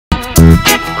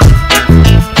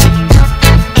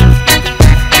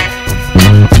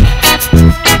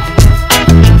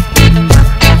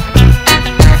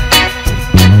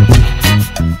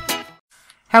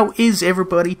How is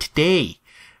everybody today?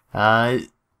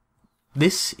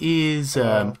 This is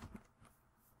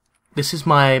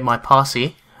my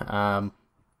posse.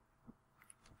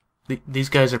 These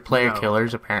guys are player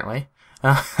killers, apparently.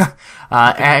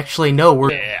 Actually, no,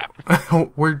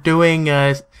 we're doing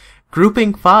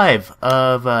grouping 5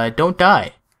 of Don't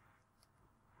Die.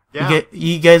 Yeah.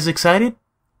 You guys excited?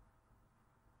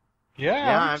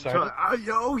 Yeah, I'm excited.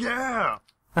 Oh yeah.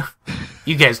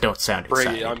 You guys don't sound excited.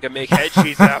 Brady, I'm gonna make head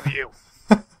cheese out of you.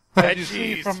 As you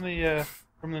see from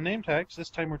the name tags, this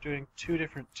time we're doing 2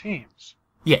 different teams.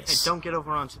 Yes. Hey, don't get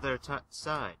over onto their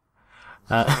side.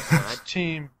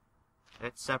 Team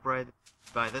It's separated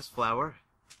by this flower.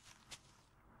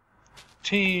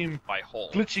 Team By hole.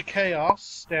 Glitchy Chaos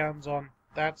stands on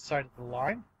that side of the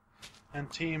line,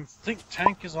 and Team Think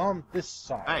Tank is on this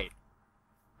side.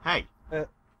 Hey.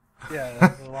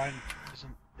 Yeah, the line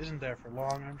isn't there for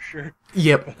long, I'm sure.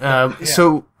 Yep. Yeah.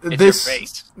 So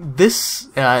It's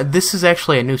this is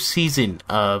actually a new season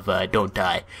of Don't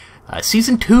Die.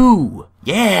 Season 2.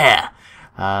 Yeah.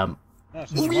 No,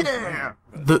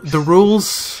 The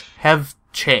rules have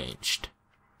changed.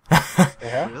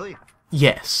 Yeah? Really?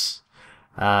 Yes.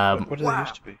 What do they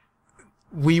used to be?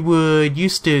 We would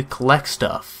used to collect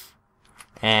stuff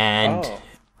and Oh.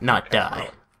 not Okay. die.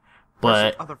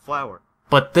 Where's the other flower?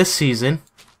 But this season,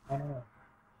 I don't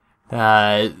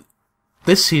know.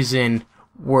 this season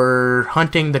we're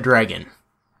hunting the dragon.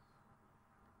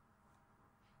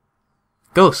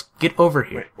 Ghost, get over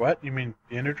here. Wait, what? You mean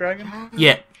the Ender Dragon?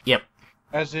 Yep.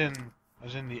 As in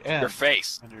the end. Your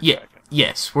face. Ender Yeah. Dragon.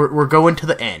 Yes, we're going to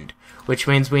the end, which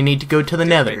means we need to go to the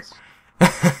Nether.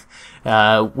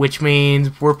 Which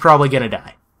means we're probably gonna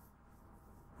die.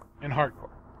 In hardcore.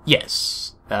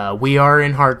 Yes, we are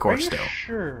in Are hardcore you still.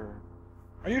 sure?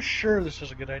 Are you sure this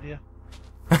is a good idea?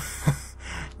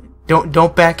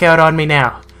 Don't back out on me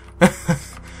now.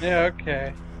 Yeah,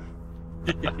 okay.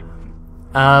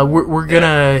 We're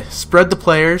gonna spread the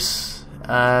players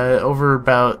over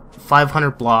about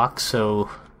 500 blocks, so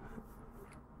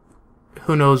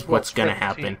who knows what's gonna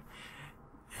spread the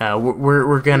happen. We're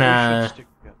We gonna should stick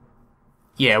together.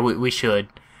 yeah we should.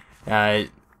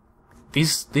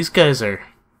 These guys are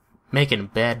making a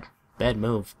bad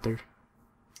move. They're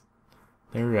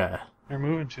They're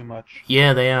moving too much.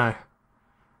 yeah, they are.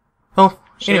 Oh,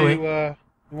 So anyway,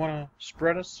 you want to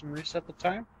spread us and reset the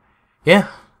time? yeah.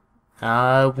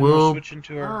 Then We'll switch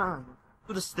into our.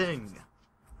 Do this thing.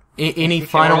 any We're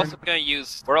final. We're also gonna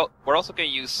use we're also gonna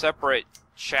use separate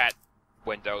chat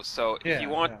windows. So Yeah, if you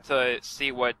want to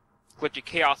see what Glitchy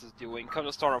Chaos is doing, come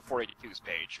to Storm 482's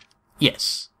page.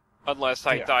 Yes, Unless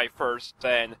I Yeah. die first,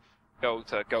 then go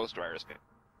to Ghost Rider's page.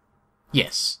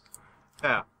 yes.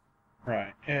 Yeah.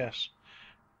 Right. Yes.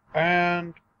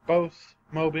 And both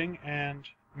Mobing and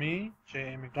me,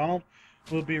 J.A. McDonald,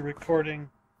 will be recording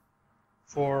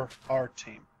for our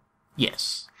team.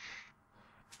 Yes.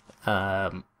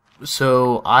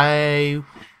 So I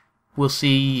will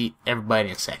see everybody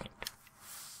in a second.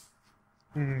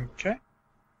 Okay.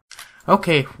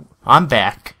 Okay, I'm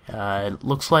back.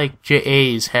 Looks like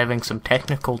JA is having some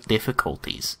technical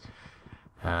difficulties.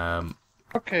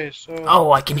 Okay. So.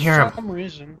 Oh, I can hear him.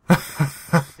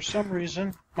 For some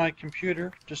reason, my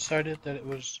computer decided that it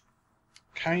was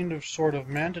kind of sort of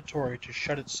mandatory to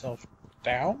shut itself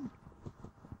down.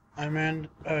 I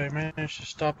managed to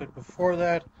stop it before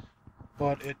that,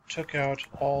 but it took out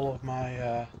all of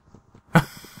my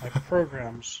my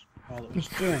programs while it was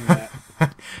doing that.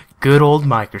 Good old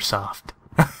Microsoft.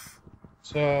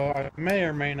 So I may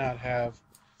or may not have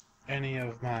any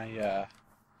of my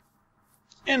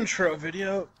intro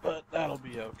video, but that'll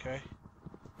be okay.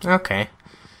 Okay.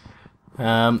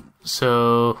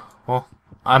 So, well,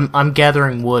 I'm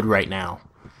gathering wood right now.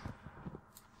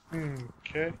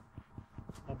 Okay.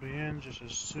 I'll be in just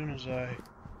as soon as I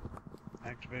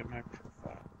activate my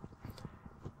profile.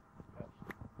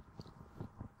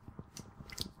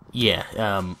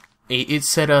 Yeah, it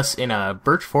set us in a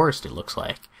birch forest, it looks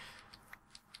like.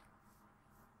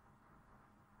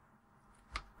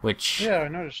 Which Yeah, I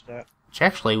noticed that.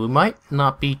 actually, we might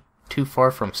not be too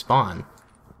far from spawn.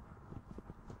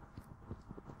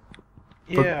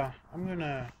 Yeah, I'm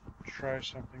gonna try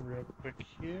something real quick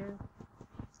here.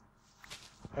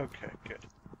 Okay, good.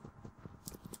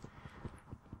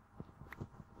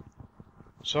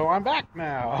 So I'm back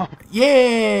now.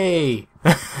 Yay!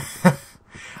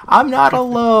 I'm not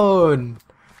alone!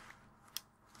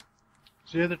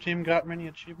 Has the other team got many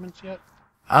achievements yet?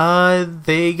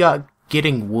 They got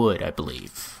getting wood, I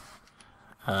believe.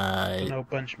 No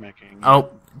bunch making. Oh,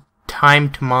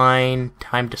 time to mine,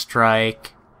 time to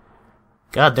strike.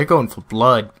 God, they're going for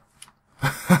blood.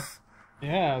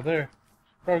 Yeah, they're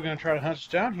probably gonna try to hunt us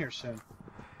down here soon.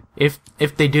 If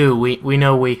they do, we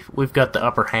know we've got the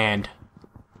upper hand.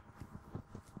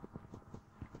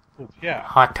 Well, yeah.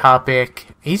 Hot Topic.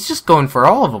 He's just going for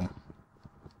all of them.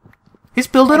 He's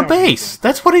building a base.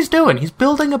 That's what he's doing. He's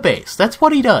building a base. That's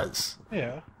what he does.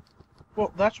 Yeah.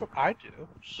 Well, that's what I do,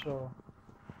 so...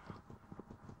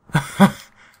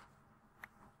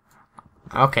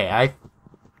 Okay, I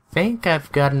think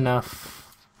I've got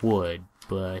enough wood,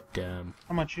 but,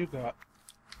 How much you got?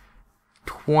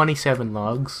 27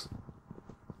 logs.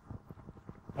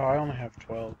 Oh, I only have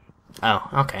 12. Oh,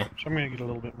 okay. So I'm gonna get a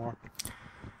little bit more.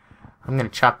 I'm gonna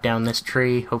chop down this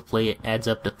tree. Hopefully it adds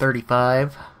up to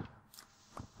 35.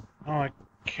 Oh, I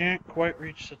can't quite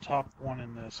reach the top one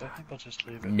in this. I think I'll just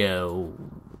leave it. No.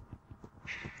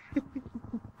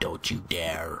 Don't you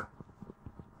dare.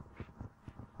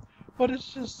 But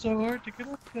it's just so hard to get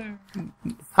up there.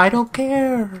 I don't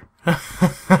care.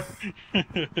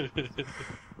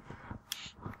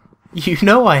 You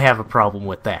know I have a problem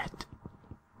with that.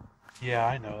 Yeah,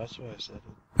 I know. That's why I said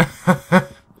it.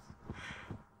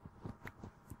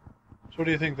 So what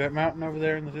do you think? That mountain over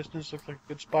there in the distance looks like a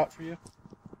good spot for you?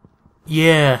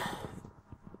 Yeah.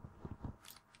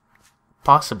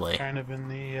 Possibly. Kind of in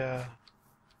the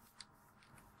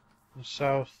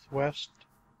southwest.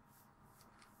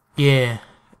 Yeah.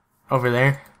 Over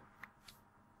there?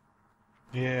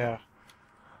 Yeah.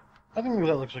 I think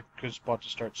that looks like a good spot to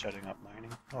start setting up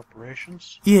mining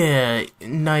operations. Yeah,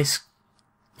 nice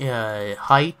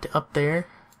height up there.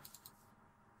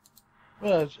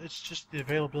 Well, it's just the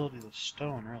availability of the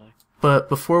stone, really. But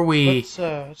before we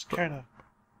Let's kind of...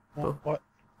 What?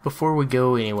 before we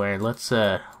go anywhere, let's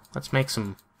make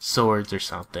some swords or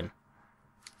something.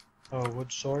 Oh,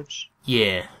 wood swords?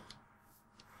 Yeah.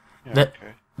 Yeah, That-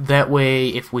 okay. That way,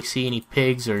 if we see any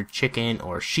pigs or chicken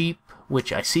or sheep,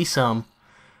 which I see some,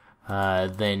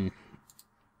 then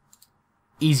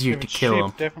easier to kill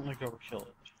them. Definitely go kill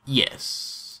it.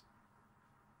 Yes.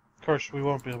 Of course, we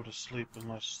won't be able to sleep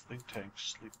unless Think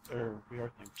Tanks sleep. Or we are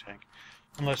Think Tank.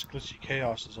 Unless Glitchy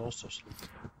Chaos is also sleeping.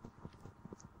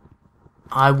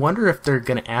 I wonder if they're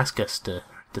gonna ask us to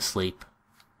sleep.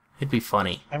 It'd be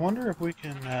funny. I wonder if we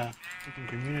can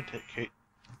communicate.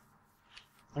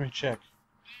 Let me check.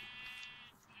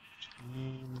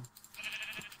 Team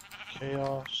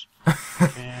Chaos.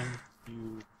 Can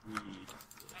you read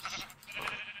this?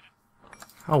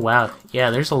 Oh wow,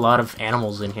 yeah, there's a lot of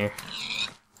animals in here.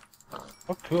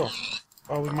 Oh, cool.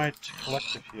 Oh, we might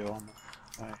collect a few on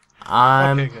the way.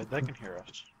 Okay, good. They can hear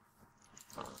us.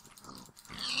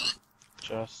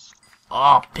 Just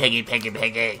Oh, piggy, piggy,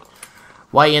 piggy.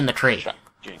 Why you in the tree?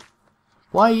 checking.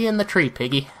 Why you in the tree,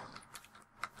 piggy?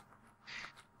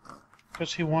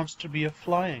 Because he wants to be a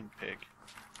flying pig.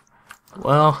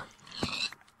 Well,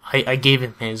 I gave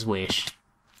him his wish.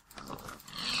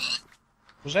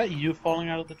 Was that you falling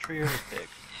out of the tree or the pig?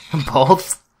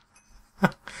 Both?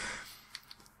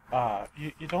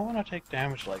 You don't want to take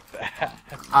damage like that.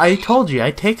 I told you,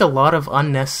 I take a lot of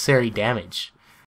unnecessary damage.